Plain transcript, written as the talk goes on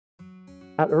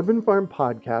At Urban Farm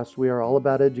Podcast, we are all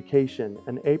about education,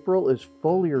 and April is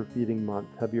foliar feeding month.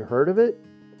 Have you heard of it?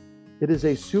 It is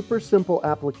a super simple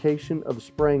application of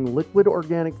spraying liquid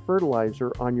organic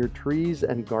fertilizer on your trees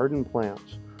and garden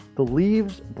plants. The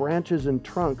leaves, branches, and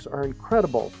trunks are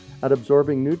incredible at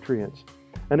absorbing nutrients.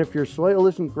 And if your soil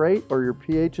isn't great or your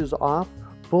pH is off,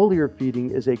 foliar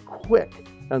feeding is a quick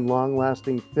and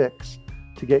long-lasting fix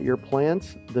to get your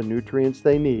plants the nutrients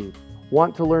they need.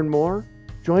 Want to learn more?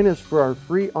 Join us for our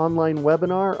free online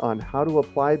webinar on how to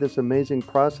apply this amazing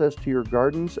process to your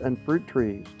gardens and fruit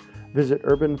trees. Visit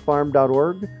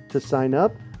urbanfarm.org to sign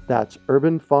up. That's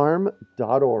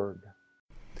urbanfarm.org.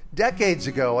 Decades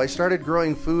ago, I started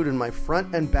growing food in my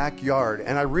front and backyard,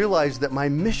 and I realized that my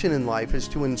mission in life is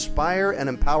to inspire and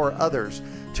empower others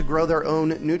to grow their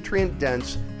own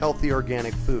nutrient-dense, healthy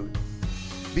organic food.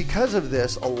 Because of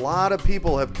this, a lot of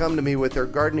people have come to me with their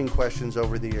gardening questions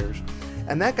over the years.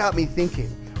 And that got me thinking,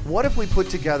 what if we put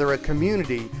together a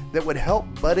community that would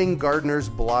help budding gardeners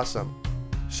blossom?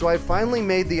 So I finally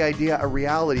made the idea a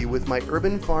reality with my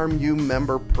Urban Farm U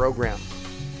member program.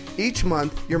 Each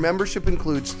month, your membership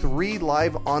includes 3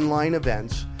 live online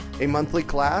events, a monthly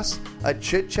class, a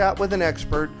chit-chat with an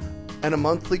expert, and a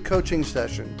monthly coaching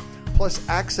session, plus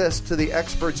access to the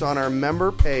experts on our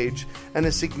member page and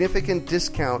a significant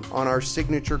discount on our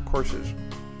signature courses.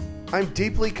 I'm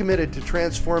deeply committed to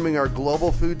transforming our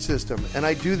global food system, and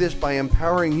I do this by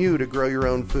empowering you to grow your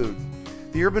own food.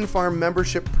 The Urban Farm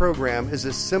membership program is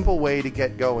a simple way to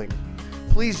get going.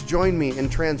 Please join me in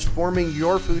transforming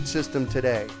your food system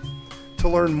today. To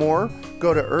learn more,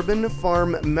 go to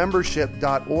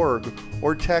urbanfarmmembership.org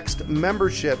or text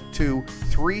membership to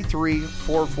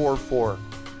 33444.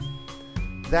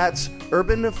 That's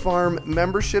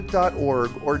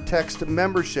urbanfarmmembership.org or text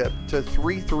membership to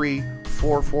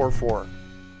 33444.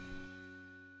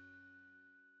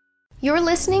 You're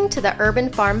listening to the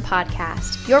Urban Farm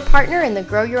Podcast, your partner in the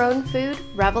Grow Your Own Food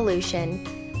revolution.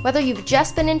 Whether you've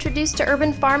just been introduced to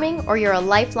urban farming or you're a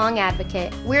lifelong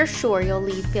advocate, we're sure you'll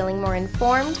leave feeling more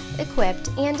informed, equipped,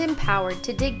 and empowered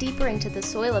to dig deeper into the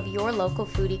soil of your local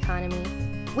food economy.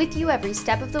 With you every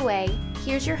step of the way,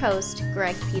 here's your host,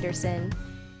 Greg Peterson.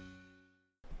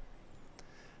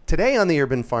 Today on the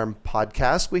Urban Farm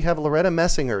Podcast, we have Loretta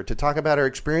Messinger to talk about her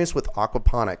experience with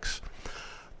aquaponics.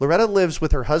 Loretta lives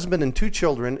with her husband and 2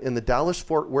 children in the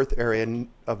Dallas-Fort Worth area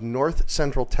of north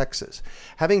central Texas.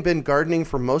 Having been gardening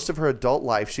for most of her adult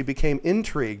life, she became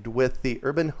intrigued with the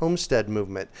urban homestead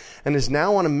movement and is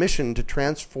now on a mission to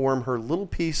transform her little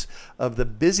piece of the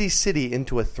busy city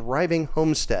into a thriving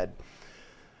homestead.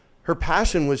 Her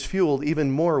passion was fueled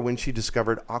even more when she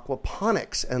discovered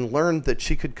aquaponics and learned that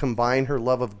she could combine her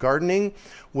love of gardening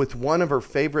with one of her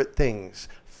favorite things,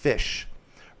 fish.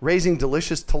 Raising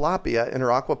delicious tilapia in her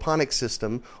aquaponics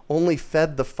system only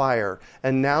fed the fire,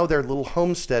 and now their little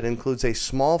homestead includes a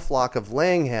small flock of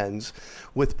laying hens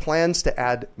with plans to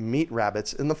add meat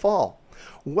rabbits in the fall.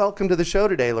 Welcome to the show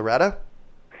today, Loretta.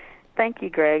 Thank you,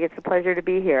 Greg. It's a pleasure to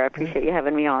be here. I appreciate you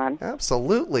having me on.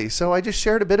 Absolutely. So I just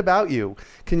shared a bit about you.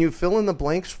 Can you fill in the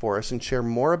blanks for us and share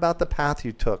more about the path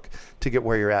you took to get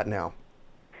where you're at now?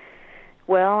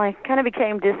 Well, I kind of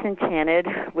became disenchanted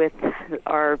with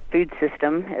our food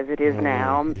system as it is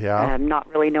now, not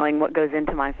really knowing what goes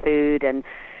into my food, and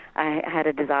I had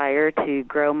a desire to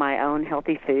grow my own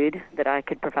healthy food that I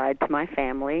could provide to my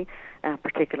family,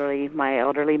 particularly my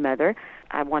elderly mother.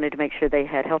 I wanted to make sure they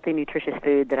had healthy, nutritious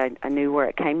food that I knew where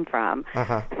it came from.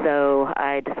 So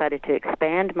I decided to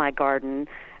expand my garden,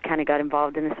 kind of got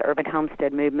involved in this urban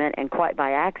homestead movement, and quite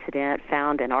by accident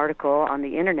found an article on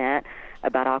the internet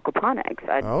about aquaponics.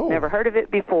 I'd never heard of it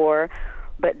before,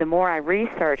 but the more I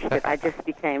researched it, I just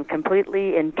became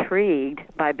completely intrigued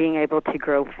by being able to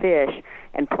grow fish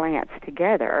and plants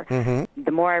together.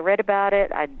 The more I read about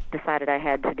it, I decided I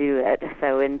had to do it.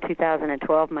 So in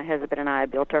 2012, my husband and I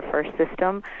built our first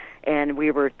system, and we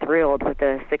were thrilled with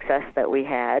the success that we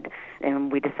had,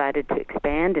 and we decided to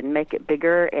expand and make it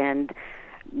bigger, and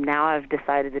now I've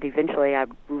decided that eventually I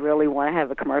really want to have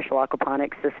a commercial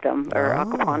aquaponics system or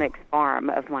aquaponics farm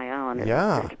of my own. It's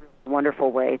just a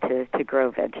wonderful way to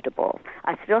grow vegetables.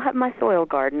 I still have my soil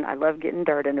garden. I love getting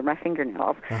dirt under my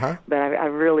fingernails, but I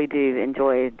really do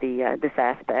enjoy this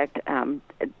aspect. The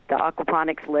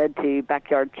aquaponics led to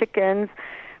backyard chickens,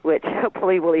 which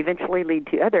hopefully will eventually lead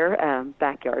to other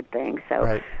backyard things.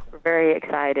 So we're very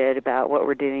excited about what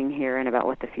we're doing here and about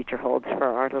what the future holds for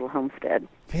our little homestead.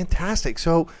 Fantastic.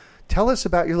 So tell us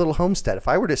about your little homestead. If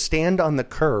I were to stand on the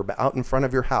curb out in front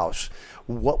of your house,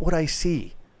 what would I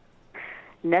see?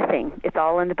 Nothing. It's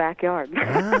all in the backyard.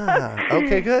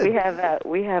 Okay, good.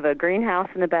 We have a greenhouse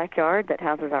in the backyard that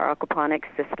houses our aquaponics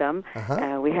system.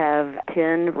 We have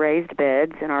 10 raised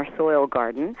beds in our soil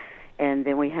garden, and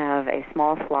then we have a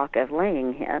small flock of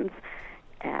laying hens,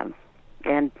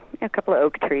 and a couple of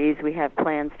oak trees. We have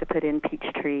plans to put in peach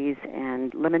trees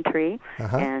and lemon tree,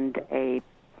 and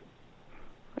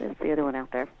what is the other one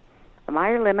out there? A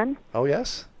Meyer lemon. Oh,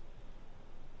 yes.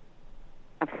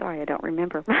 I'm sorry, I don't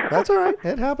remember. That's all right.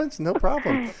 It happens. No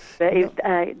problem.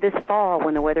 This fall,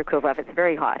 when the weather cools off, it's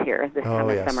very hot here this time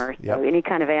of summer. Yep. So any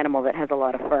kind of animal that has a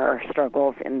lot of fur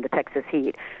struggles in the Texas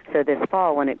heat. So this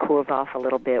fall, when it cools off a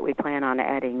little bit, we plan on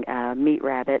adding meat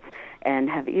rabbits and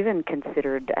have even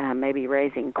considered maybe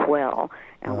raising quail.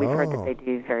 And we've heard that they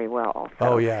do very well.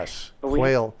 So, yes.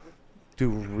 Quail do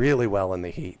really well in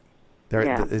the heat.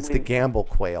 It's the gamble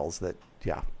quails that,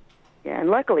 Yeah,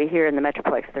 and luckily here in the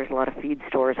Metroplex, there's a lot of feed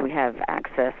stores. We have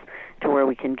access to where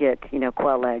we can get,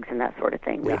 quail eggs and that sort of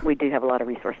thing. Yeah. We do have a lot of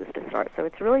resources to start. So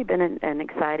it's really been an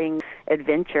exciting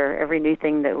adventure. Every new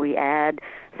thing that we add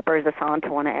spurs us on to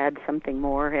want to add something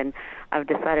more. And I've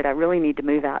decided I really need to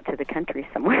move out to the country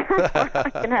somewhere where I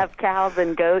can have cows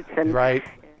and goats and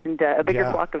a bigger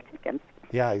flock of chickens.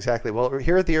 Yeah, exactly. Well,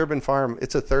 here at the Urban Farm,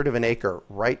 it's 1/3 of an acre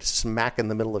right smack in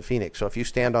the middle of Phoenix. So if you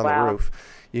stand on the roof,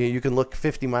 you can look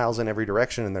 50 miles in every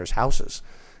direction, and there's houses,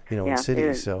 in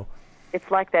cities. So it's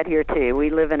like that here too. We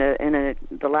live in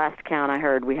the last count I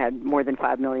heard, we had more than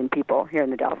 5 million people here in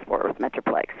the Dallas-Fort Worth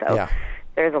Metroplex. So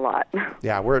there's a lot.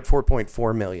 Yeah, we're at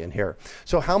 4.4 million here.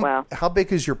 So how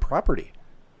big is your property?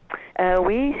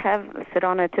 We sit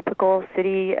on a typical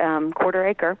city quarter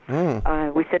acre.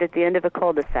 We sit at the end of a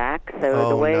cul-de-sac. So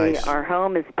the way our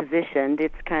home is positioned,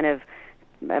 it's kind of,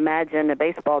 imagine a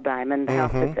baseball diamond. The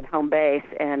house sits at home base,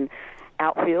 and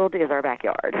outfield is our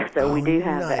backyard. So we do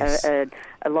have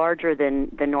a larger than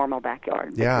normal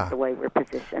backyard. This is the way we're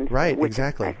positioned. Right,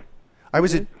 exactly.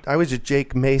 Nice. I was at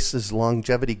Jake Mace's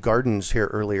Longevity Gardens here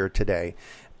earlier today.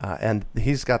 And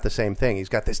he's got the same thing. He's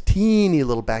got this teeny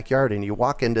little backyard, and you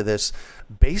walk into this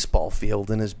baseball field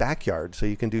in his backyard, so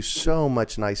you can do so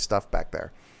much nice stuff back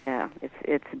there. Yeah,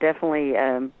 it's definitely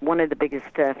one of the biggest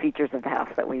features of the house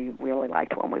that we really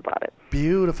liked when we bought it.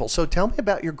 Beautiful. So tell me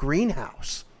about your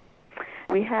greenhouse.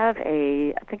 We have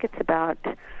I think it's about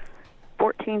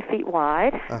 14 feet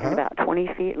wide and about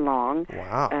 20 feet long.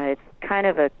 Wow. It's kind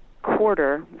of a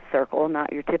quarter circle,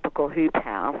 not your typical hoop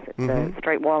house. It's a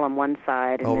straight wall on one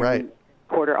side and then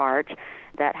quarter arch.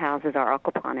 That houses our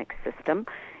aquaponics system.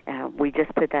 We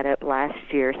just put that up last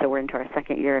year, so we're into our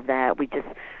second year of that.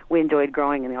 We enjoyed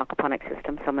growing in the aquaponics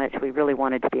system so much we really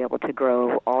wanted to be able to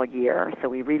grow all year. So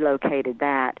we relocated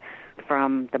that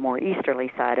from the more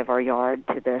easterly side of our yard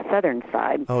to the southern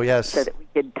side. Oh, yes. So that we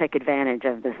could take advantage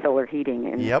of the solar heating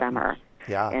in the summer.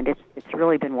 Yeah. And it's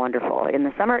really been wonderful. In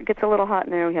the summer, it gets a little hot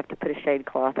in there. We have to put a shade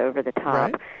cloth over the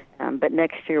top. Right. But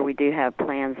next year, we do have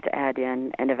plans to add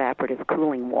in an evaporative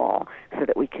cooling wall so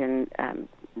that we can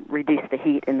reduce the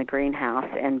heat in the greenhouse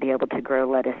and be able to grow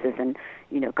lettuces and,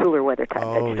 cooler weather type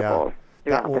vegetables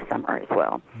throughout the summer as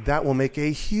well. That will make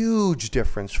a huge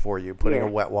difference for you, putting a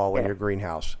wet wall in your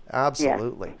greenhouse.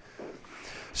 Absolutely. Yes.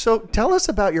 So tell us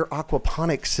about your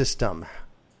aquaponics system.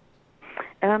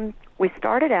 We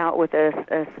started out with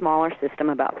a smaller system,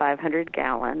 about 500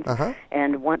 gallons,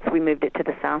 and once we moved it to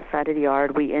the south side of the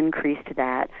yard, we increased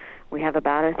that. We have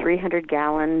about a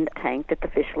 300-gallon tank that the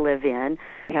fish live in.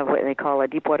 We have what they call a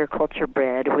deep water culture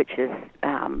bed, which is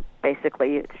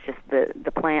basically it's just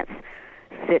the plants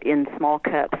sit in small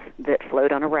cups that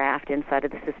float on a raft inside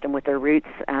of the system with their roots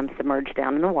submerged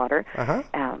down in the water.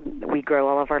 We grow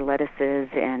all of our lettuces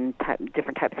and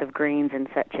different types of greens and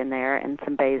such in there, and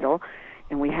some basil.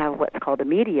 And we have what's called a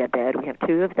media bed. We have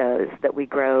 2 of those that we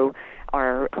grow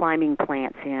our climbing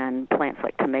plants in, plants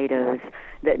like tomatoes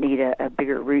that need a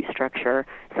bigger root structure,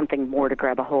 something more to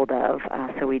grab a hold of.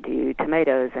 So we do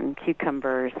tomatoes and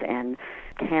cucumbers and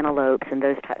cantaloupes and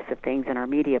those types of things in our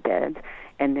media beds.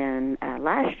 And then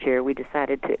last year we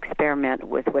decided to experiment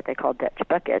with what they call Dutch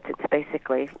buckets. It's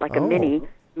basically like a mini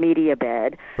media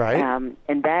bed,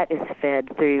 and that is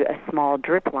fed through a small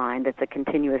drip line that's a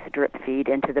continuous drip feed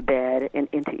into the bed and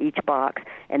into each box,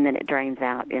 and then it drains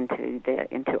out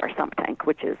into our sump tank,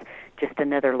 which is just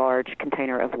another large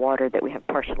container of water that we have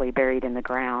partially buried in the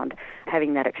ground.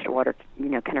 Having that extra water,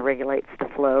 kind of regulates the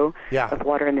flow of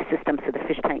water in the system, so the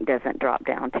fish tank doesn't drop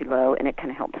down too low, and it kind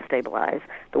of helps stabilize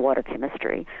the water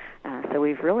chemistry. So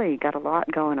we've really got a lot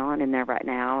going on in there right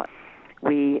now.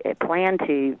 We plan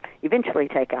to eventually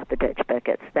take out the Dutch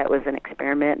buckets. That was an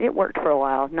experiment. It worked for a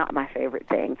while, not my favorite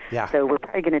thing. So we're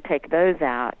probably going to take those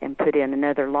out and put in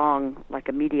another long, like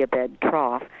a media bed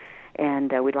trough,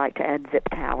 and we'd like to add zip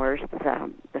towers.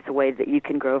 That's a way that you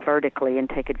can grow vertically and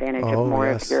take advantage of more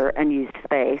of your unused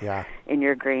space in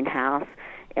your greenhouse.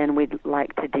 And we'd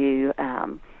like to do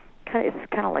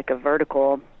it's kind of like a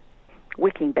vertical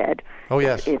wicking bed. Oh,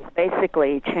 yes. It's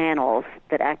basically channels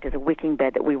that act as a wicking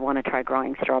bed that we want to try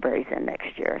growing strawberries in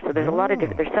next year. So there's a lot of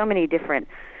there's so many different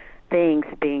things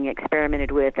being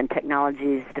experimented with and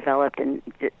technologies developed, and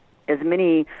as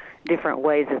many different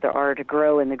ways as there are to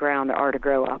grow in the ground, there are to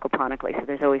grow aquaponically. So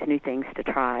there's always new things to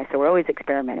try. So we're always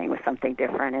experimenting with something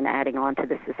different and adding on to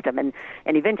the system. And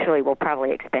eventually we'll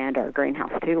probably expand our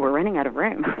greenhouse too. We're running out of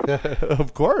room.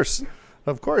 Of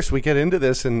course. We get into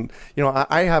this, and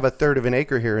I have 1/3 of an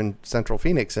acre here in Central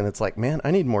Phoenix, and it's like, man,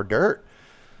 I need more dirt.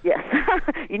 Yes,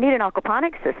 you need an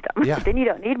aquaponics system. Yeah. Then you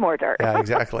don't need more dirt. Yeah,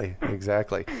 exactly.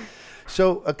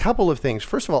 So a couple of things.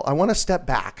 First of all, I want to step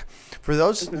back. For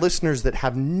those listeners that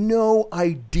have no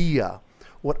idea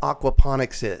what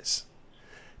aquaponics is,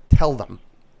 tell them.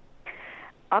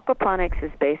 Aquaponics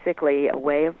is basically a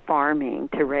way of farming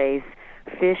to raise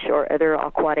fish or other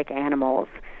aquatic animals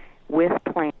with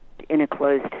plants in a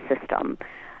closed system.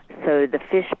 So the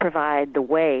fish provide the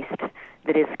waste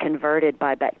that is converted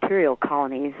by bacterial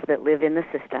colonies that live in the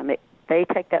system. They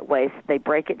take that waste, they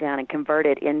break it down and convert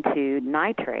it into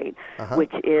nitrate,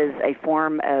 which is a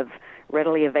form of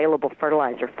readily available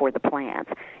fertilizer for the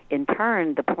plants. In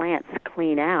turn, the plants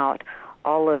clean out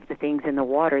all of the things in the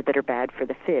water that are bad for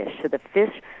the fish. So the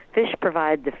fish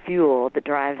provide the fuel that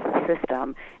drives the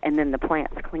system, and then the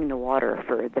plants clean the water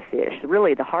for the fish.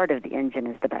 Really, the heart of the engine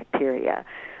is the bacteria.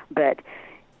 But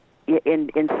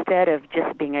instead of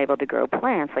just being able to grow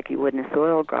plants like you would in a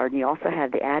soil garden, you also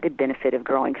have the added benefit of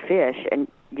growing fish, and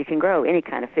you can grow any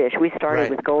kind of fish. We started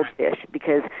with goldfish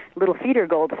because little feeder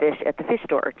goldfish at the fish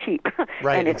store are cheap.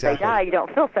 Right, and if they die, you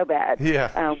don't feel so bad.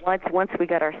 Yeah. Once we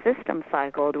got our system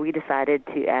cycled, we decided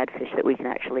to add fish that we can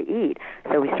actually eat.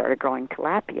 So we started growing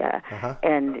tilapia.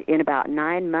 And in about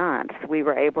 9 months, we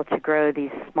were able to grow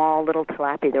these small little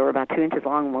tilapia that were about 2 inches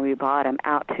long when we bought them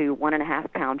out to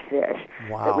 1.5 pound fish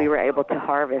that we were able to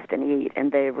harvest and eat.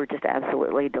 And they were just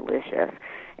absolutely delicious.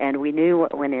 And we knew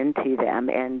what went into them,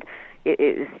 and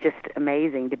it was just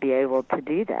amazing to be able to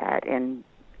do that and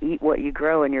eat what you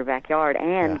grow in your backyard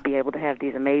and be able to have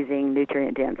these amazing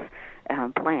nutrient-dense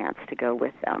plants to go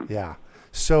with them. Yeah.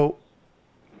 So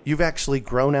you've actually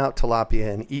grown out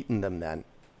tilapia and eaten them then?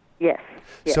 Yes,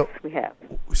 we have.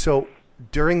 So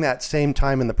during that same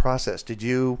time in the process, did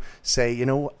you say,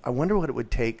 I wonder what it would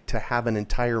take to have an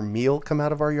entire meal come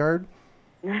out of our yard?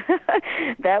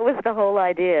 That was the whole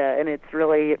idea, and it's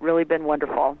really been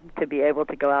wonderful to be able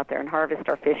to go out there and harvest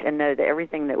our fish and know that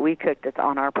everything that we cooked that's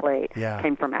on our plate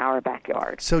came from our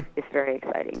backyard. So it's very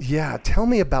exciting. Yeah, tell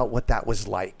me about what that was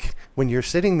like when you're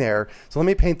sitting there. So let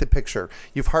me paint the picture.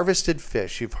 You've harvested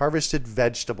fish, you've harvested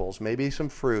vegetables, maybe some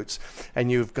fruits,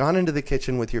 and you've gone into the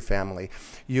kitchen with your family.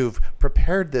 You've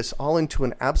prepared this all into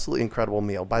an absolutely incredible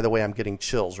meal. By the way, I'm getting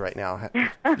chills right now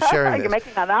sharing this. You're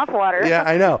making my mouth water. Yeah,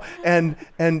 I know.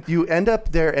 And you end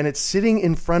up there, and it's sitting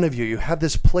in front of you. You have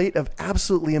this plate of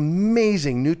absolutely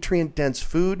amazing nutrient-dense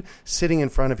food sitting in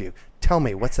front of you. Tell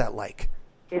me, what's that like?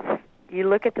 You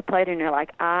look at the plate and you're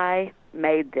like, I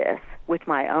made this with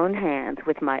my own hands,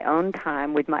 with my own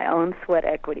time, with my own sweat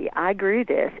equity. I grew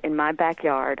this in my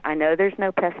backyard. I know there's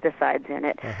no pesticides in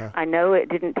it. I know it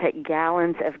didn't take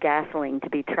gallons of gasoline to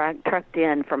be trucked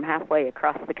in from halfway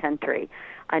across the country.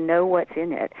 I know what's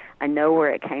in it. I know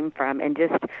where it came from. And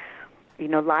just,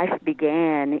 life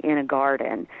began in a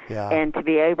garden. Yeah. And to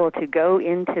be able to go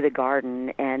into the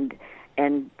garden and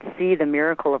see the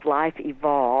miracle of life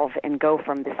evolve and go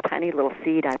from this tiny little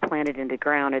seed I planted into the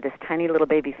ground, or this tiny little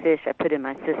baby fish I put in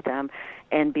my system,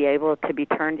 and be able to be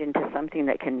turned into something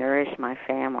that can nourish my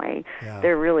family.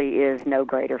 There really is no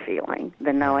greater feeling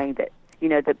than knowing that,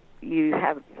 that you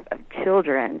have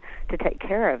children to take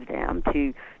care of them,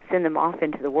 to send them off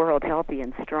into the world healthy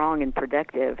and strong and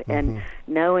productive, and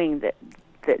knowing that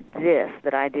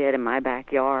that I did in my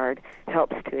backyard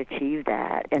helps to achieve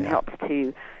that and helps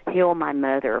to heal my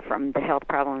mother from the health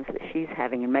problems that she's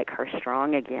having and make her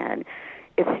strong again.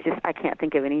 It's just, I can't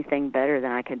think of anything better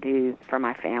than I could do for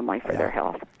my family, for their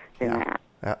health, than that.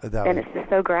 And it's just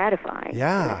so gratifying.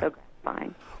 Yeah. It's so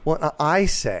gratifying. Well, I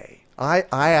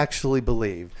actually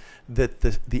believe that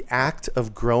the act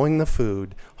of growing the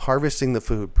food, harvesting the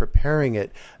food, preparing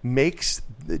it, makes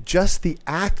just the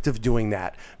act of doing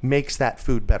that makes that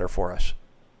food better for us.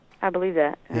 I believe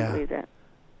that. I believe that.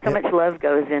 So much love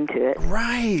goes into it.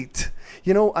 Right.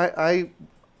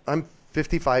 I'm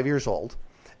 55 years old,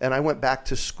 and I went back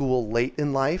to school late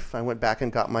in life. I went back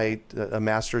and got my a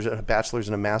bachelor's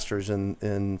and a master's in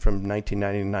from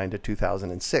 1999 to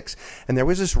 2006. And there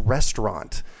was this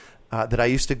restaurant that I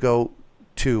used to go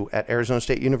to at Arizona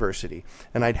State University,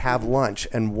 and I'd have lunch.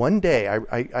 And one day,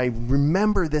 I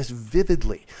remember this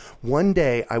vividly. One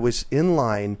day I was in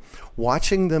line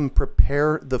watching them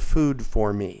prepare the food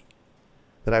for me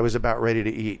that I was about ready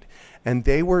to eat. And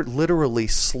they were literally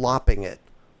slopping it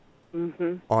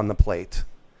on the plate.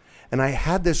 And I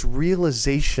had this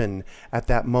realization at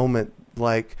that moment,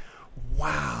 like,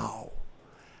 wow,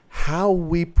 how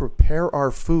we prepare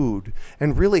our food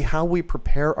and really how we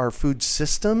prepare our food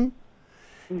system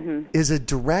is it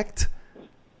directly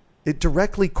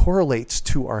correlates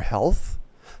to our health,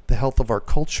 the health of our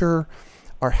culture,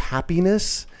 our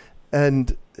happiness.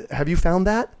 And have you found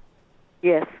that?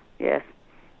 Yes,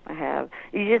 I have.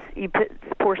 You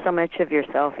pour so much of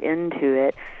yourself into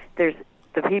it. There's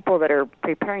the people that are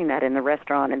preparing that in the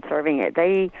restaurant and serving it.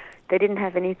 They didn't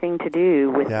have anything to do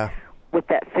with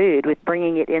that food, with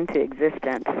bringing it into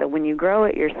existence. So when you grow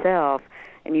it yourself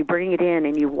and you bring it in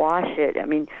and you wash it, I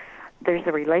mean, there's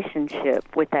a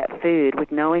relationship with that food,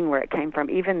 with knowing where it came from.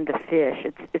 Even the fish,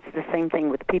 it's the same thing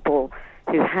with people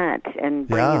who hunt and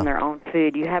bring in their own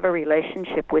food. You have a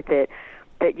relationship with it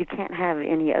that you can't have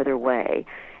any other way.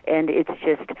 And it's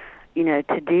just,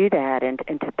 to do that and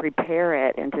to prepare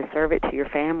it and to serve it to your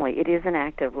family, it is an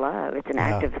act of love. It's an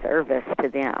act of service to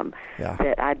them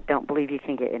that I don't believe you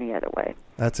can get any other way.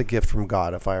 That's a gift from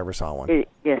God if I ever saw one.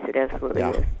 Yes, it absolutely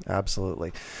is.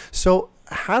 Absolutely. So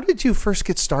how did you first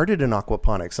get started in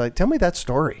aquaponics? Tell me that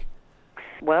story.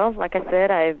 Well, like I said,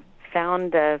 I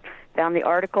found the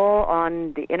article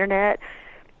on the internet.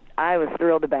 I was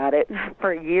thrilled about it.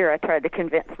 For a year, I tried to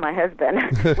convince my husband,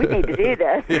 we need to do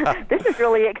this. This is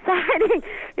really exciting.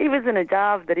 He was in a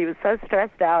job that he was so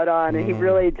stressed out on, and he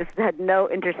really just had no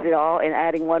interest at all in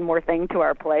adding one more thing to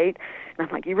our plate. And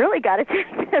I'm like, you really got to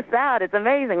check this out. It's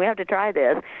amazing. We have to try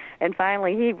this. And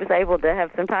finally, he was able to have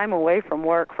some time away from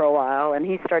work for a while, and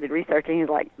he started researching. He's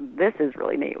like, this is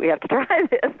really neat. We have to try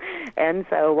this. And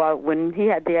so when he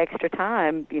had the extra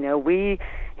time,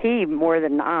 he, more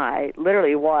than I,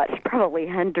 literally watched probably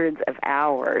hundreds of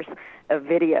hours of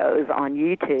videos on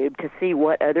YouTube to see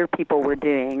what other people were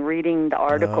doing, reading the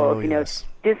articles,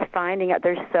 just finding out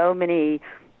there's so many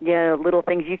little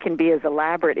things. You can be as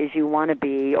elaborate as you want to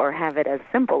be or have it as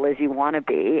simple as you want to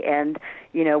be. And,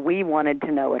 we wanted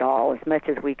to know it all as much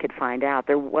as we could find out.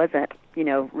 There wasn't,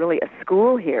 really a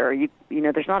school here.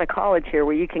 There's not a college here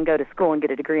where you can go to school and get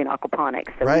a degree in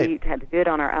aquaponics. So we had to do it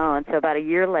on our own. So about a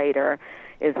year later,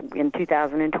 is in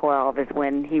 2012 is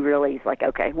when he really is like,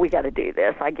 okay, we got to do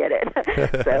this. I get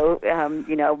it. So,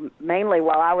 mainly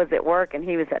while I was at work and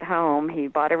he was at home, he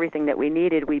bought everything that we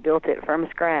needed. We built it from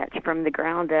scratch, from the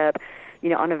ground up,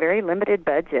 on a very limited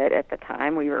budget at the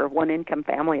time. We were a one-income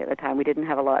family at the time. We didn't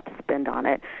have a lot to spend on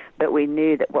it, but we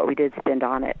knew that what we did spend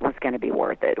on it was going to be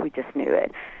worth it. We just knew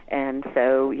it. And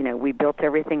so, we built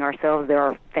everything ourselves. There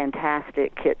are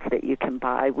fantastic kits that you can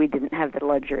buy. We didn't have the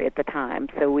luxury at the time,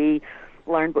 so we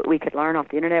learned what we could learn off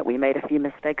the internet. We made a few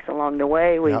mistakes along the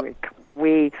way. We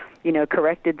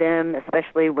corrected them,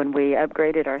 especially when we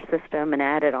upgraded our system and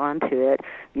added on to it.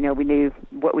 We knew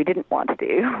what we didn't want to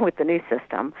do with the new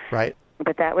system. Right.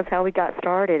 But that was how we got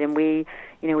started, and we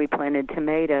planted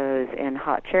tomatoes and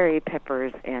hot cherry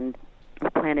peppers, and we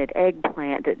planted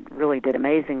eggplant that really did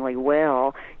amazingly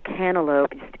well,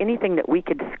 cantaloupe, just anything that we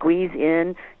could squeeze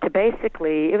in to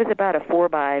basically, it was about a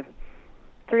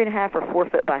 3.5 or 4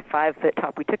 foot by 5 foot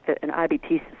top. We took an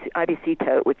IBC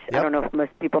tote, which I don't know if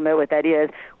most people know what that is.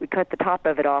 We cut the top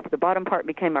of it off. The bottom part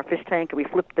became our fish tank, and we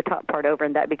flipped the top part over,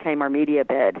 and that became our media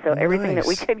bed. So everything that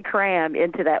we could cram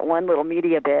into that one little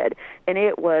media bed, and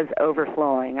it was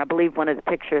overflowing. I believe one of the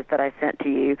pictures that I sent to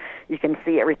you, you can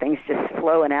see everything's just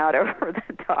flowing out over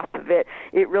the top of it.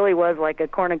 It really was like a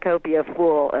cornucopia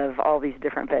full of all these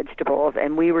different vegetables,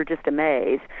 and we were just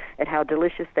amazed at how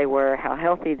delicious they were, how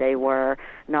healthy they were.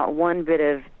 Not one bit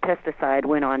of pesticide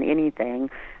went on anything.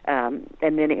 And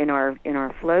then in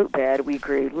our float bed, we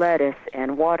grew lettuce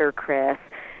and watercress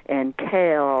and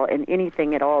kale and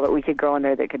anything at all that we could grow in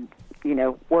there that could,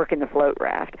 work in the float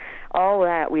raft. All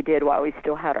that we did while we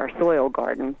still had our soil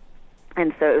garden.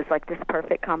 And so it was like this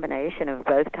perfect combination of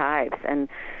both types. And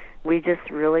we just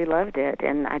really loved it,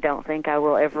 and I don't think I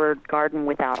will ever garden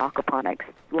without aquaponics.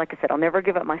 Like I said, I'll never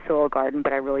give up my soil garden,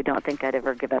 but I really don't think I'd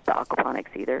ever give up the aquaponics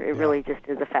either. It really just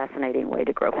is a fascinating way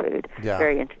to grow food. Yeah.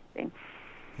 Very interesting.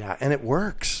 Yeah, and it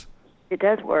works. It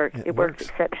does work. It works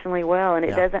exceptionally well, and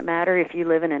it doesn't matter if you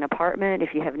live in an apartment,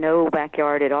 if you have no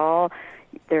backyard at all.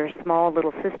 There are small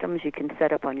little systems you can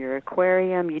set up on your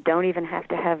aquarium. You don't even have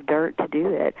to have dirt to do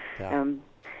it. Yeah.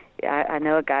 I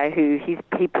know a guy who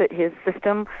he put his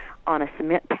system on a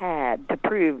cement pad to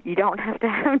prove you don't have to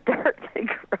have dirt to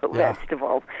grow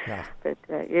vegetables. Yeah. But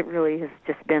it really has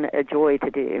just been a joy to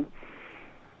do.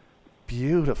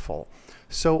 Beautiful.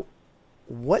 So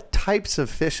what types of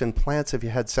fish and plants have you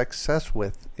had success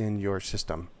with in your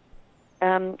system?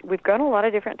 We've grown a lot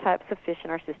of different types of fish in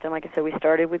our system. Like I said, we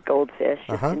started with goldfish.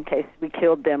 Just in case we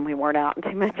killed them, we weren't out in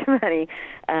too much money.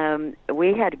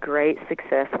 We had great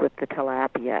success with the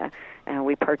tilapia.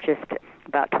 We purchased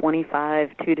about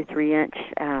 25 2 to 3 inch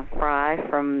fry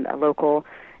from a local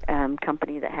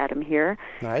company that had them here.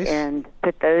 Nice. And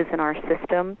put those in our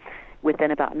system.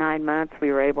 Within about 9 months,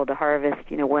 we were able to harvest,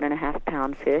 1.5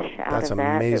 pound fish out of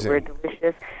that. Amazing. That were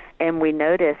delicious. And we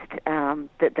noticed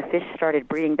that the fish started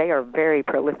breeding. They are very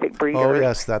prolific breeders. Oh,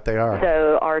 yes, that they are.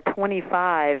 So our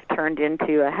 25 turned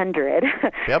into 100.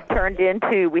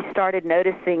 We started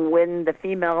noticing when the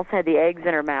females had the eggs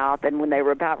in her mouth, and when they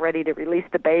were about ready to release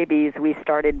the babies, we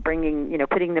started putting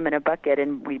them in a bucket,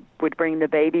 and we would bring the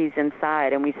babies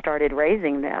inside, and we started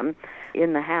raising them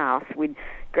in the house. We'd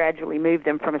gradually moved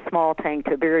them from a small tank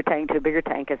to a bigger tank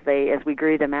as we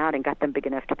grew them out and got them big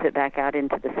enough to put back out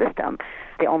into the system.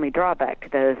 The only drawback to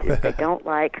those is they don't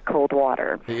like cold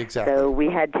water. Exactly. So we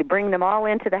had to bring them all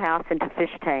into the house into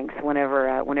fish tanks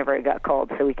whenever it got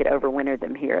cold, so we could overwinter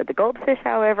them here. The goldfish,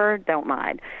 however, don't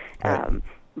mind. Right.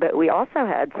 But we also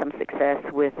had some success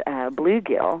with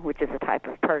bluegill, which is a type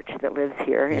of perch that lives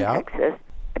here in Texas.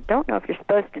 I don't know if you're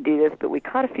supposed to do this, but we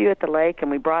caught a few at the lake,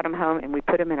 and we brought them home, and we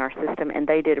put them in our system, and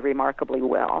they did remarkably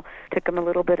well. Took them a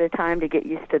little bit of time to get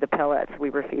used to the pellets we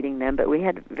were feeding them, but we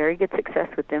had very good success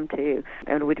with them, too.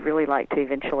 And we'd really like to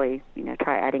eventually,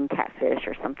 try adding catfish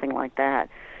or something like that.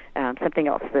 Something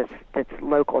else that's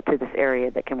local to this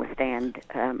area that can withstand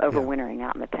overwintering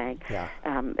out in the tank. Yeah.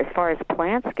 As far as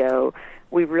plants go,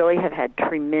 we really have had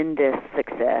tremendous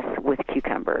success with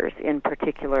cucumbers, in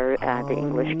particular the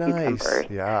English cucumbers.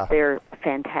 Yeah. They're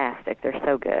fantastic. They're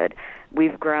so good.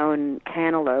 We've grown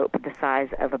cantaloupe the size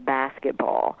of a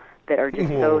basketball that are just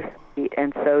so sweet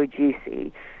and so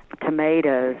juicy.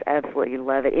 Tomatoes, absolutely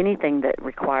love it. Anything that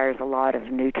requires a lot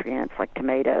of nutrients, like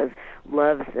tomatoes,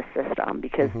 loves the system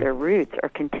because their roots are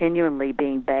continually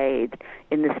being bathed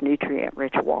in this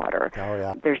nutrient-rich water. Oh,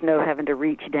 yeah. There's no having to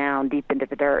reach down deep into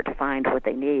the dirt to find what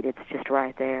they need. It's just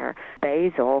right there.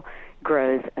 Basil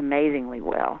grows amazingly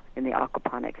well in the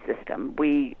aquaponics system.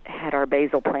 We had our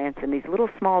basil plants in these little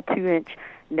small 2-inch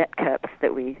net cups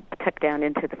that we tuck down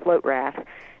into the float raft.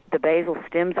 The basil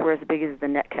stems were as big as the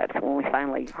net cups when we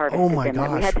finally harvested them. Oh, my gosh,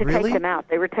 and we had to really? take them out.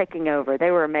 They were taking over.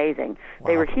 They were amazing. Wow.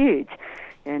 They were huge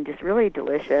and just really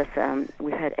delicious.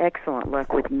 We've had excellent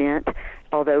luck with mint,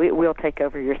 although it will take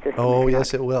over your system. Oh,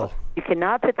 yes, it will. You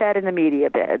cannot put that in the media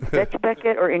beds, fetch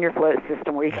bucket, or in your float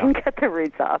system where you can cut the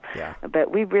roots off. Yeah.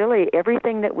 But we really,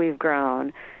 everything that we've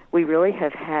grown, we really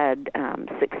have had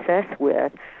success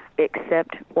with,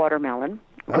 except watermelon.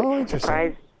 Oh,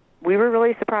 interesting. We were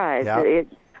really surprised. Yeah.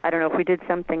 I don't know if we did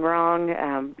something wrong.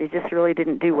 It just really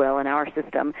didn't do well in our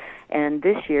system. And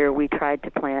this year we tried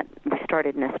to we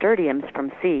started nasturtiums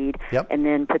from seed and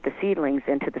then put the seedlings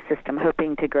into the system,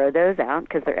 hoping to grow those out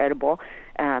because they're edible.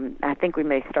 I think we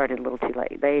may have started a little too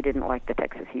late. They didn't like the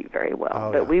Texas heat very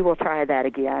well. But we will try that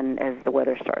again as the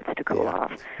weather starts to cool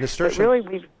off. But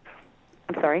really,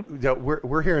 I'm sorry? Yeah,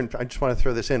 we're here I just want to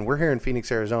throw this in. We're here in Phoenix,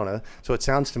 Arizona, so it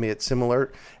sounds to me it's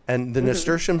similar. And the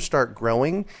nasturtiums start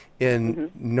growing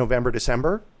in November,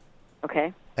 December.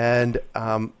 Okay. And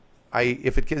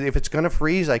if it's going to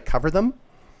freeze, I cover them,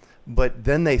 but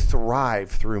then they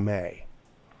thrive through May.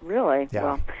 Really? Yeah.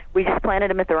 Well, we just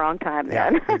planted them at the wrong time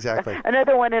then. Yeah, exactly.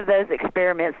 Another one of those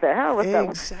experiments that,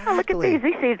 what's that? Oh, look at these.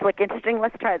 These seeds look interesting.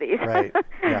 Let's try these. Right.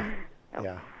 Yeah.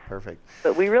 Yeah. Perfect.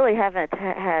 But we really have had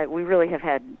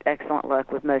excellent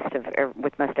luck with most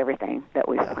everything that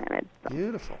we've planted.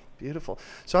 So. Beautiful.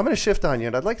 So I'm going to shift on you,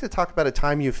 and I'd like to talk about a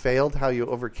time you failed, how you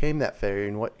overcame that failure,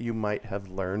 and what you might have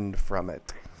learned from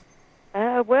it.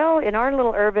 Well, in our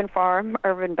little urban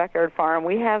backyard farm,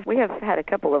 we have had a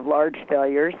couple of large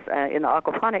failures in the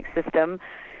aquaponics system.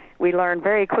 We learned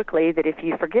very quickly that if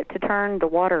you forget to turn the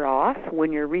water off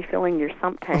when you're refilling your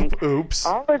sump tank,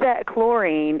 all of that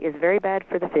chlorine is very bad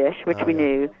for the fish, which we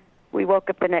knew. We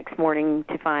woke up the next morning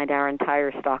to find our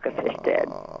entire stock of fish dead.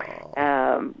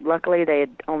 Luckily, they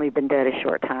had only been dead a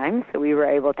short time, so we were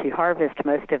able to harvest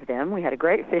most of them. We had a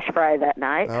great fish fry that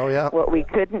night. Oh, yeah. What we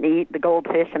couldn't eat, the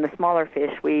goldfish and the smaller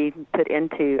fish, we put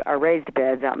into our raised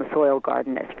beds out in the soil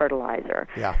garden as fertilizer.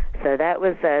 Yeah. So that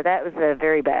was a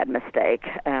very bad mistake.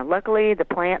 Luckily, the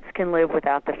plants can live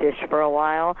without the fish for a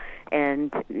while,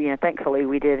 and thankfully,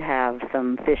 we did have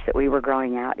some fish that we were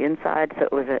growing out inside,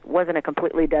 so it wasn't a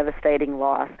completely devastating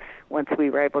loss. Once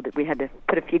we had to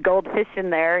put a few goldfish in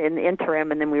there in the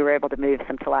interim, and then we were able to move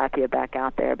some tilapia back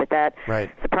out there. But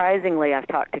surprisingly, I've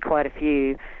talked to quite a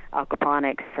few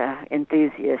aquaponics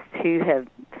enthusiasts who have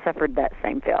suffered that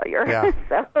same failure. Yeah.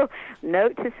 So,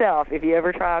 note to self, if you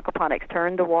ever try aquaponics,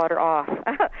 turn the water off.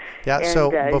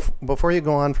 Yeah, before you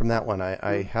go on from that one,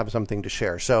 I have something to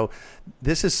share. So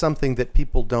this is something that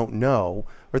people don't know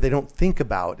or they don't think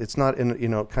about. It's not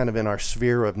kind of in our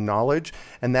sphere of knowledge,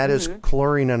 and that is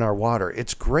chlorine in our water.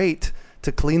 It's great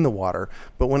to clean the water,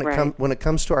 but when it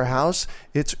comes to our house,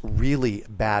 it's really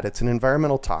bad. It's an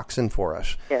environmental toxin for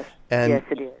us. Yes. Yes,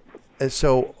 it is.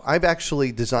 So I've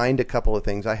actually designed a couple of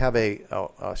things. I have a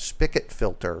spigot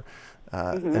filter,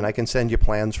 and I can send you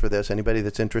plans for this. Anybody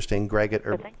that's interested, Greg at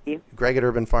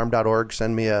urbanfarm.org,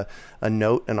 send me a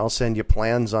note, and I'll send you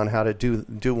plans on how to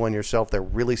do one yourself. They're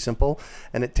really simple,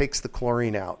 and it takes the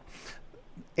chlorine out.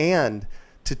 And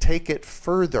to take it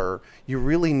further, you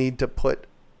really need to put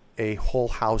a whole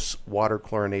house water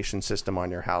chlorination system on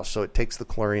your house. So it takes the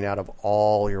chlorine out of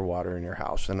all your water in your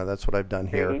house. And that's what I've done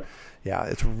here. Yeah,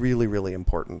 it's really, really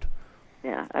important.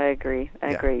 Yeah, I agree.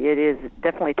 It is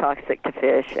definitely toxic to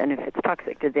fish, and if it's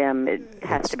toxic to them, it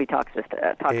has to be toxic to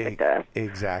us.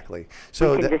 Exactly.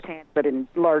 So we can just handle it in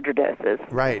larger doses.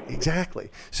 Right,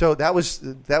 exactly. So that was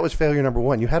failure number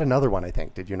one. You had another one, I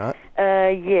think, did you not?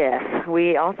 Yes.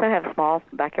 We also have a small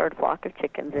backyard flock of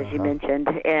chickens, as you mentioned,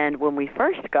 and when we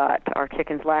first got our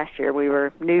chickens last year, we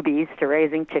were newbies to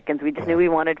raising chickens. We just knew we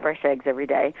wanted fresh eggs every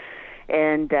day.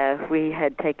 And we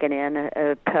had taken in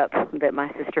a pup that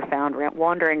my sister found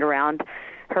wandering around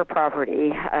her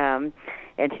property. And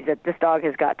she said, this dog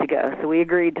has got to go. So we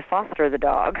agreed to foster the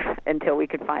dog until we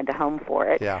could find a home for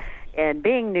it. Yeah. And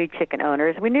being new chicken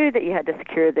owners, we knew that you had to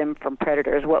secure them from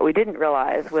predators. What we didn't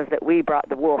realize was that we brought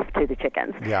the wolf to the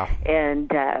chickens. Yeah. And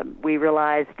we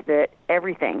realized that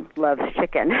everything loves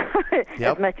chicken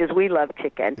as much as we love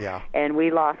chicken. Yeah. And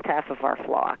we lost half of our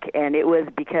flock. And it was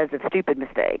because of stupid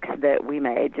mistakes that we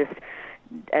made, just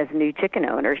as new chicken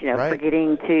owners,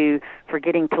 forgetting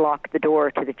to lock the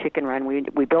door to the chicken run.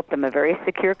 We built them a very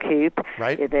secure coop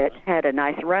that had a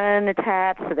nice run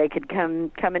attached, so they could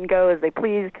come and go as they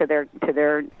pleased to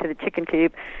the chicken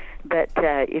coop. But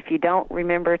if you don't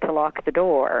remember to lock the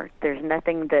door, there's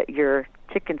nothing that your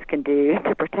chickens can do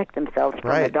to protect themselves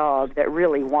from a dog that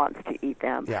really wants to eat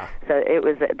them. Yeah. So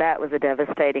that was a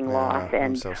devastating loss, and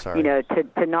I'm so sorry.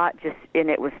 to not just, and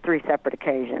it was 3 separate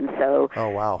occasions. So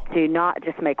to not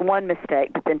just make one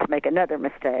mistake, but then to make another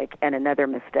mistake and another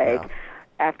mistake. Yeah.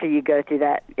 After you go through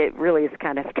that, it really is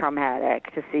kind of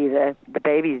traumatic to see the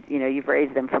babies, you've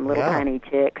raised them from little tiny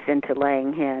chicks into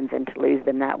laying hens and to lose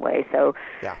them that way. So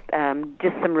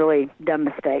just some really dumb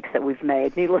mistakes that we've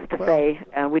made. Needless to say,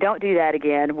 we don't do that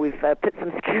again. We've put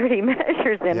some security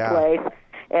measures in place,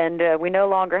 and we no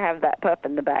longer have that pup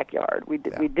in the backyard. We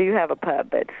do have a pup,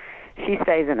 but she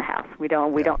stays in the house. We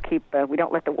don't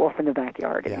let the wolf in the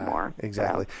backyard anymore.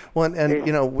 Exactly. So, well,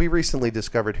 and we recently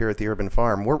discovered here at the Urban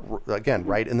Farm, we're again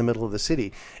right in the middle of the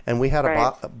city, and we had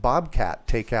a bobcat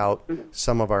take out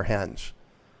some of our hens.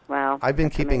 Wow. I've been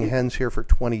keeping hens here for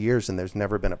 20 years, and there's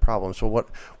never been a problem. So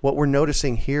what we're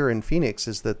noticing here in Phoenix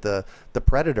is that the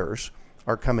predators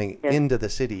are coming into the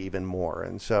city even more,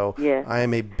 and so I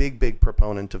am a big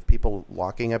proponent of people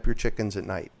locking up your chickens at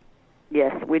night.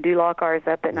 Yes, we do lock ours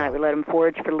up at night. We let them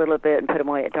forage for a little bit and put them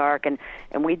away at dark. And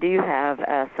we do have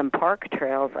some park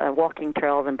trails, walking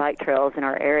trails and bike trails in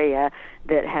our area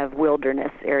that have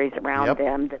wilderness areas around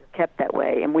them that are kept that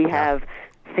way. And we have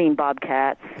seen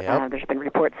bobcats. There's been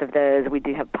reports of those. We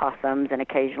do have possums and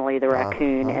occasionally the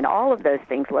raccoon. And all of those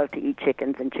things love to eat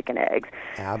chickens and chicken eggs.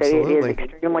 Absolutely. So it is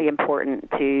extremely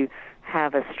important to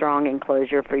have a strong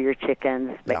enclosure for your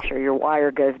chickens. Make sure your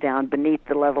wire goes down beneath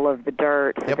the level of the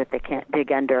dirt so that they can't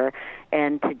dig under.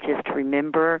 And to just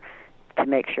remember to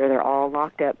make sure they're all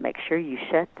locked up. Make sure you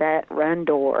shut that run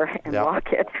door and lock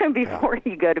it before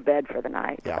you go to bed for the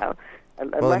night. So a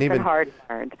lesson hard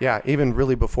learned. Yeah, even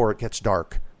really before it gets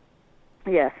dark.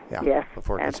 Yes,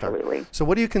 before it gets dark. Absolutely. So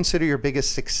what do you consider your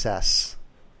biggest success?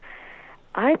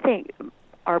 I think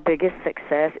our biggest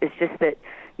success is just that,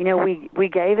 we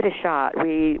gave it a shot.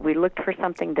 We looked for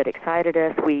something that excited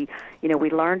us. We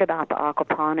learned about the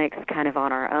aquaponics kind of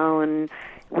on our own.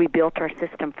 We built our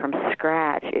system from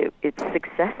scratch. It's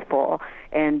successful,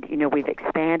 and we've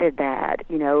expanded that.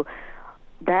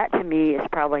 That to me is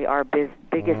probably our biggest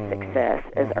success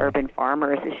as urban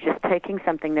farmers, is just taking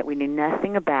something that we knew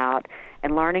nothing about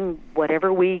and learning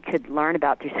whatever we could learn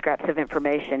about through scraps of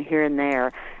information here and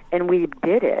there. And we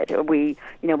did it. We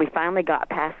finally got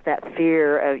past that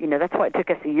fear of, that's why it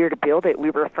took us a year to build it. We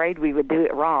were afraid we would do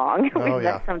it wrong. We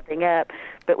messed something up.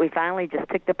 But we finally just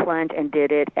took the plunge and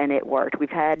did it, and it worked. We've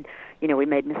had, we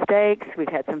made mistakes. We've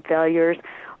had some failures.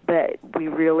 But we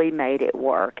really made it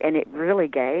work, and it really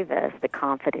gave us the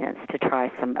confidence to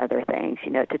try some other things,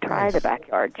 to try the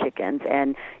backyard chickens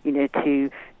and,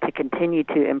 to continue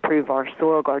to improve our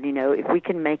soil garden. If we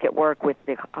can make it work with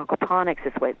the aquaponics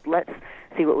this way, let's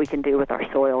see what we can do with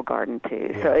our soil garden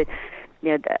too. Yeah. So,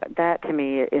 that to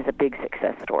me is a big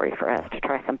success story for us, to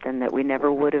try something that we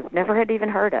never had even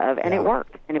heard of, and it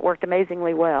worked, and it worked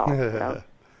amazingly well. So,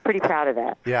 pretty proud of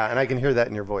that. Yeah, and I can hear that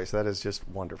in your voice. That is just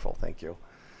wonderful. Thank you.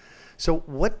 So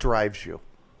what drives you?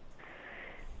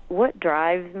 What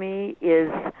drives me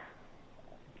is,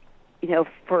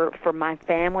 for my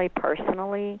family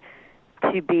personally,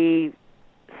 to be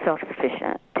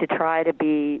self-sufficient, to try to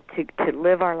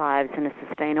live our lives in a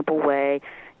sustainable way.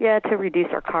 Yeah, to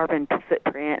reduce our carbon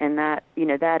footprint, and that,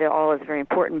 that all is very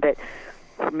important. But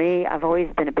for me, I've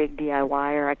always been a big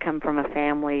DIYer. I come from a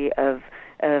family of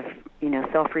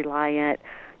self-reliant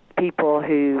people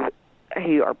who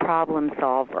are problem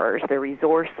solvers. They're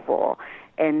resourceful.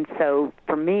 And so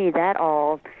for me, that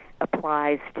all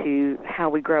applies to how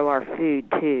we grow our food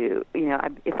too.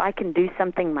 If I can do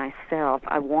something myself,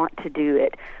 I want to do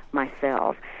it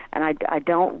myself. And I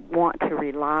don't want to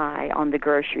rely on the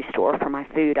grocery store for my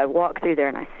food. I walk through there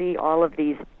and I see all of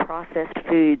these processed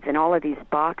foods and all of these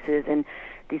boxes and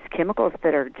these chemicals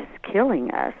that are just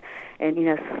killing us. And,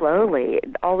 slowly,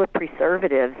 all the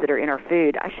preservatives that are in our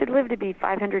food. I should live to be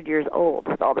 500 years old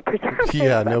with all the preservatives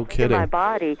in my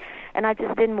body. And I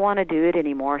just didn't want to do it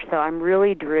anymore. So I'm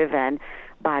really driven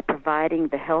by providing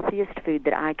the healthiest food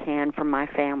that I can for my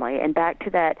family. And back to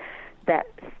that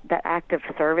act of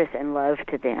service and love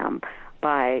to them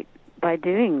by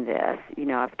doing this.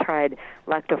 I've tried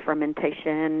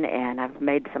lactofermentation, and I've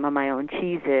made some of my own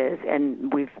cheeses,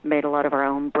 and we've made a lot of our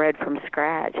own bread from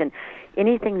scratch. And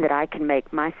anything that I can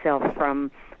make myself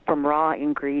from raw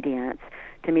ingredients,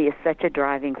 to me, is such a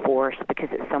driving force, because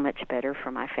it's so much better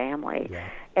for my family. Yeah.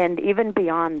 And even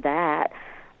beyond that,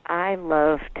 I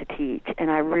love to teach,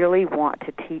 and I really want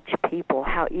to teach people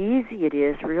how easy it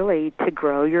is really to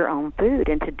grow your own food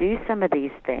and to do some of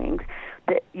these things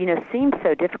that, seem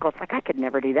so difficult. It's like, I could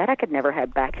never do that. I could never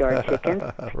have backyard chickens.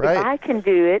 Right. If I can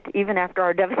do it, even after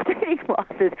our devastating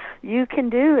losses, you can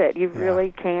do it. You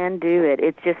really can do it.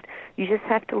 It's just, you just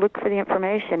have to look for the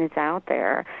information. It's out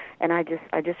there. And I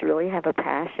just really have a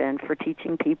passion for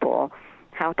teaching people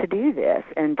how to do this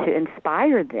and to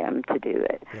inspire them to do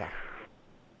it. Yeah.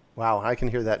 Wow, I can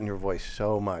hear that in your voice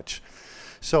so much.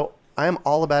 So I'm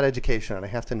all about education, and I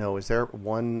have to know, is there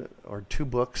one or two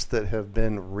books that have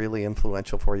been really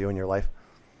influential for you in your life?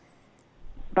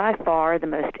 By far, the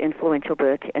most influential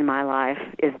book in my life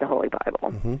is the Holy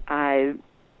Bible. Mm-hmm. I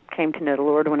came to know the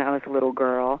Lord when I was a little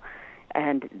girl,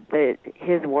 and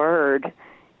His Word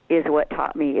is what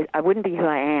taught me. I wouldn't be who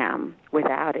I am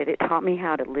without it. It taught me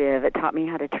how to live. It taught me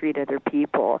how to treat other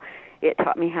people. It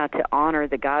taught me how to honor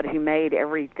the God who made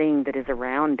everything that is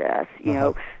around us.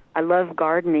 I love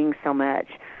gardening so much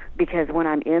because when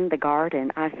I'm in the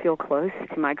garden, I feel close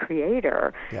to my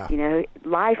Creator. Yeah.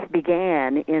 Life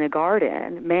began in a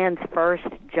garden. Man's first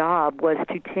job was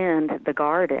to tend the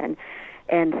garden.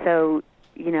 And so,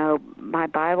 my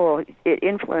Bible, it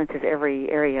influences every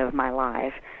area of my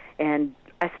life. And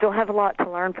I still have a lot to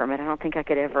learn from it. I don't think I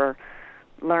could ever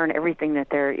learn everything that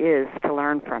there is to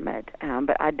learn from it.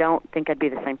 But I don't think I'd be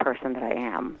the same person that I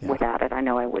am without it. I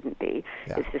know I wouldn't be.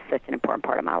 Yeah. It's just such an important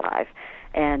part of my life.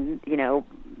 And,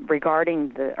 regarding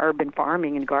the urban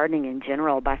farming and gardening in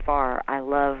general, by far, I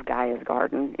love Gaia's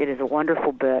Garden. It is a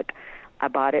wonderful book. I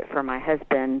bought it for my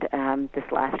husband this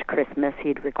last Christmas.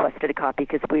 He'd requested a copy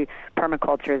because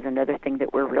permaculture is another thing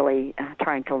that we're really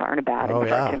trying to learn about and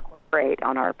start to incorporate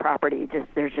on our property.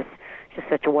 There's just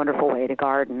such a wonderful way to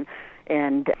garden.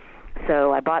 And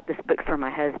so I bought this book for my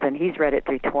husband. He's read it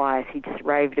through twice. He just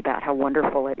raved about how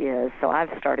wonderful it is. So I've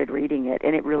started reading it,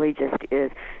 and it really just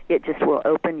is. It just will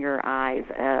open your eyes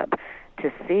up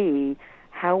to see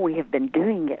how we have been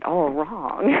doing it all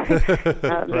wrong.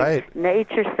 Right.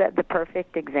 Nature set the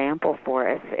perfect example for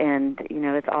us, and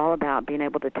it's all about being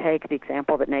able to take the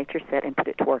example that nature set and put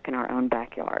it to work in our own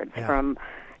backyards. From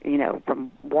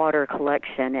water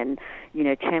collection and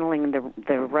channeling the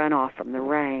runoff from the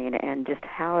rain, and just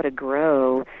how to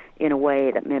grow in a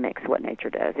way that mimics what nature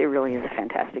does. It really is a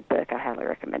fantastic book. I highly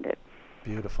recommend it.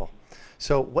 Beautiful.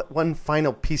 So what one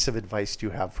final piece of advice do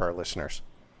you have for our listeners?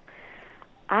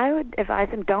 I would advise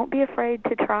them, don't be afraid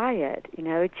to try it.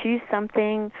 Choose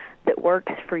something that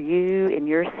works for you in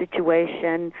your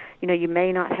situation. You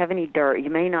may not have any dirt. You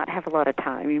may not have a lot of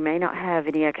time. You may not have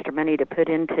any extra money to put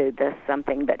into this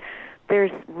something, but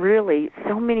there's really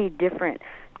so many different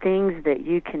things that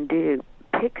you can do.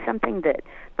 Pick something that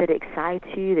excites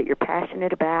you, that you're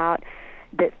passionate about,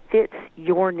 that fits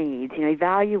your needs.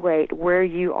 Evaluate where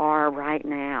you are right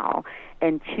now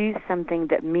and choose something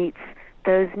that meets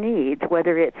those needs,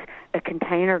 whether it's a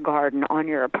container garden on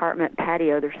your apartment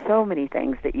patio. There's so many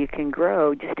things that you can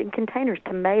grow just in containers.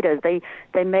 Tomatoes, they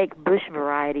make bush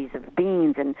varieties of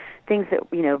beans and things that,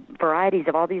 varieties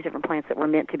of all these different plants that were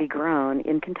meant to be grown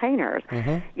in containers.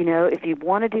 Mm-hmm. If you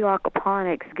want to do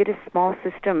aquaponics, get a small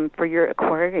system for your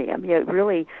aquarium.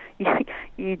 Really,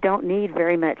 you don't need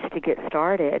very much to get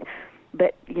started.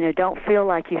 But, don't feel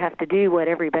like you have to do what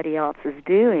everybody else is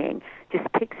doing. Just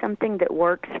pick something that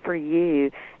works for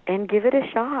you and give it a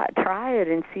shot. Try it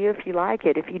and see if you like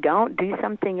it. If you don't, do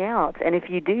something else. And if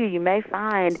you do, you may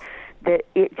find that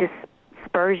it just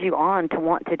spurs you on to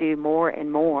want to do more and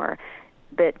more.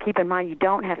 But keep in mind, you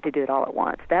don't have to do it all at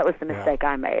once. That was the mistake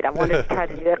I made. I wanted to try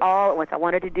to do it all at once. I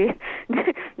wanted to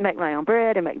make my own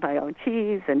bread and make my own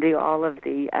cheese and do all of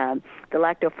the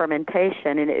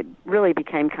lacto-fermentation, and it really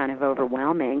became kind of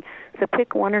overwhelming. So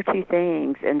pick one or two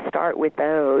things and start with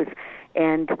those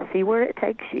and see where it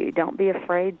takes you. Don't be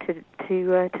afraid to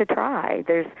try.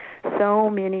 There's so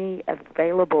many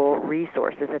available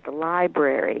resources at the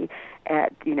library,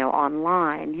 at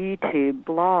online, YouTube,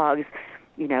 blogs.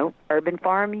 Urban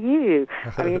Farm U.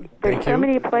 I mean, there's so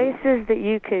many places that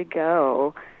you could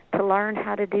go to learn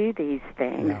how to do these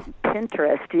things. Yeah.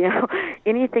 Pinterest,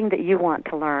 anything that you want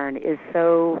to learn is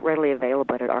so readily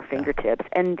available at our fingertips.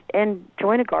 Yeah. And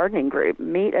join a gardening group,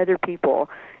 meet other people.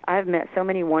 I've met so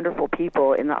many wonderful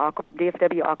people in the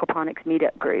DFW Aquaponics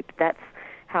meetup group. That's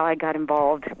how I got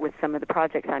involved with some of the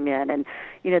projects I'm in. And,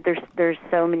 there's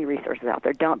so many resources out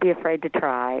there. Don't be afraid to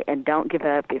try, and don't give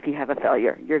up if you have a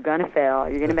failure. You're going to fail.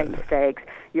 You're going to make mistakes.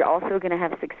 You're also going to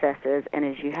have successes, and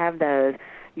as you have those,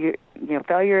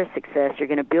 failure is success. You're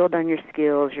going to build on your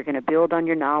skills. You're going to build on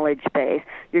your knowledge base.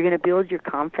 You're going to build your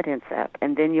confidence up,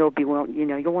 and then you'll want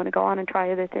to go on and try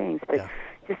other things. But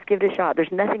just give it a shot.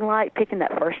 There's nothing like picking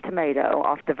that first tomato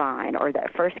off the vine or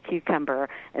that first cucumber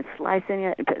and slicing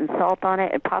it and putting salt on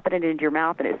it and popping it into your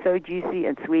mouth, and it's so juicy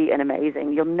and sweet and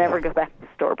amazing. You'll never go back to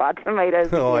store-bought tomatoes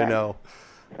again. I know.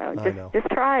 So just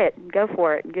try it. Go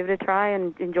for it. Give it a try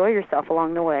and enjoy yourself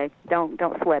along the way. Don't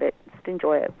sweat it. Just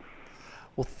enjoy it.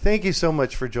 Well, thank you so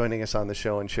much for joining us on the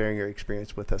show and sharing your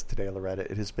experience with us today, Loretta.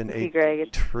 It has been a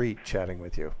treat chatting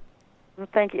with you. Well,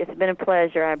 thank you. It's been a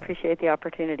pleasure. I appreciate the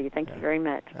opportunity. Thank you very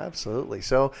much. Absolutely.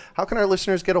 So how can our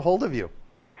listeners get a hold of you?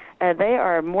 They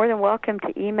are more than welcome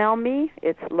to email me.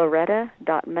 It's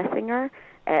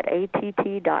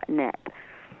loretta.messinger@att.net.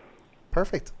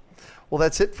 Perfect. Well,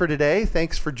 that's it for today.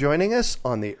 Thanks for joining us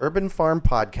on the Urban Farm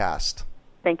Podcast.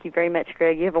 Thank you very much,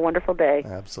 Greg. You have a wonderful day.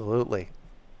 Absolutely.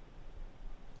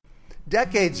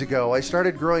 Decades ago, I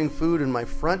started growing food in my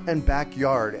front and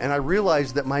backyard, and I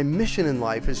realized that my mission in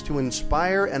life is to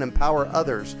inspire and empower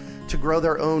others to grow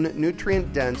their own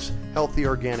nutrient-dense, healthy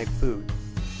organic food.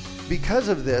 Because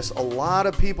of this, a lot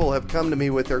of people have come to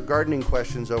me with their gardening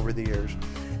questions over the years,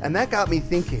 and that got me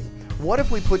thinking, what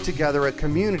if we put together a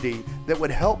community that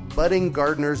would help budding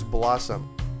gardeners blossom?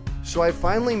 So I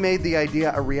finally made the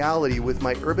idea a reality with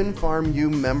my Urban Farm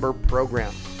U member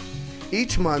program.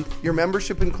 Each month, your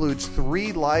membership includes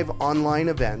 3 live online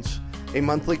events, a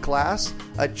monthly class,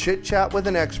 a chit-chat with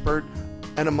an expert,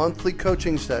 and a monthly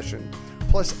coaching session,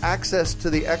 plus access to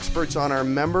the experts on our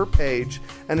member page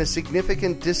and a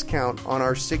significant discount on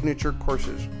our signature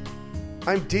courses.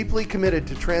 I'm deeply committed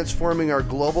to transforming our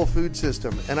global food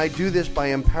system, and I do this by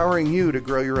empowering you to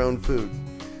grow your own food.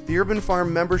 The Urban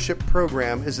Farm membership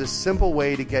program is a simple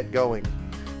way to get going.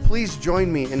 Please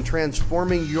join me in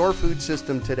transforming your food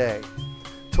system today.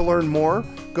 To learn more,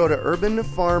 go to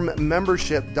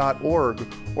urbanfarmmembership.org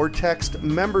or text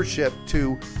membership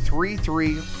to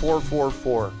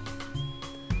 33444.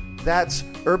 That's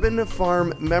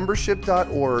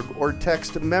urbanfarmmembership.org or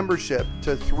text membership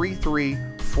to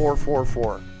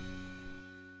 33444.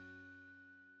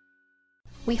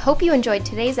 We hope you enjoyed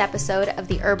today's episode of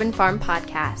the Urban Farm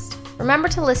Podcast. Remember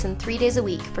to listen 3 days a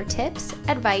week for tips,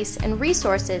 advice, and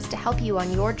resources to help you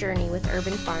on your journey with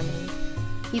urban farming.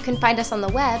 You can find us on the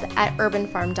web at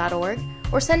urbanfarm.org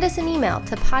or send us an email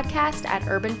to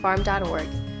podcast@urbanfarm.org.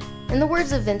 In the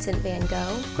words of Vincent van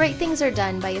Gogh, great things are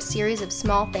done by a series of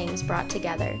small things brought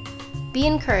together. Be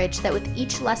encouraged that with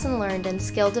each lesson learned and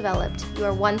skill developed, you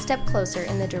are one step closer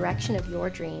in the direction of your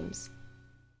dreams.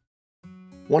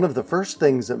 One of the first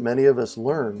things that many of us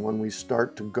learn when we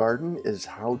start to garden is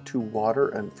how to water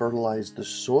and fertilize the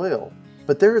soil.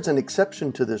 But there is an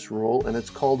exception to this rule, and it's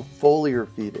called foliar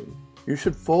feeding. You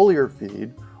should foliar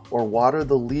feed or water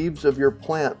the leaves of your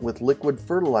plant with liquid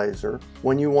fertilizer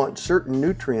when you want certain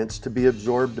nutrients to be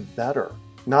absorbed better.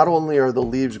 Not only are the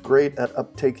leaves great at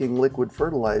uptaking liquid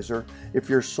fertilizer, if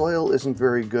your soil isn't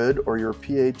very good or your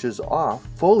pH is off,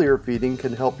 foliar feeding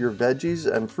can help your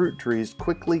veggies and fruit trees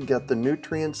quickly get the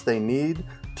nutrients they need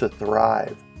to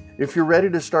thrive. If you're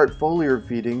ready to start foliar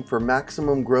feeding for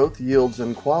maximum growth, yields,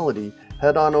 and quality,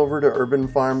 head on over to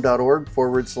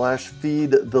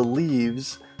urbanfarm.org/feed the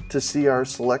leaves to see our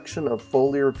selection of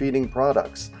foliar feeding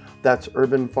products. That's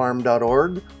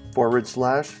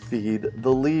urbanfarm.org/feed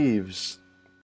the leaves.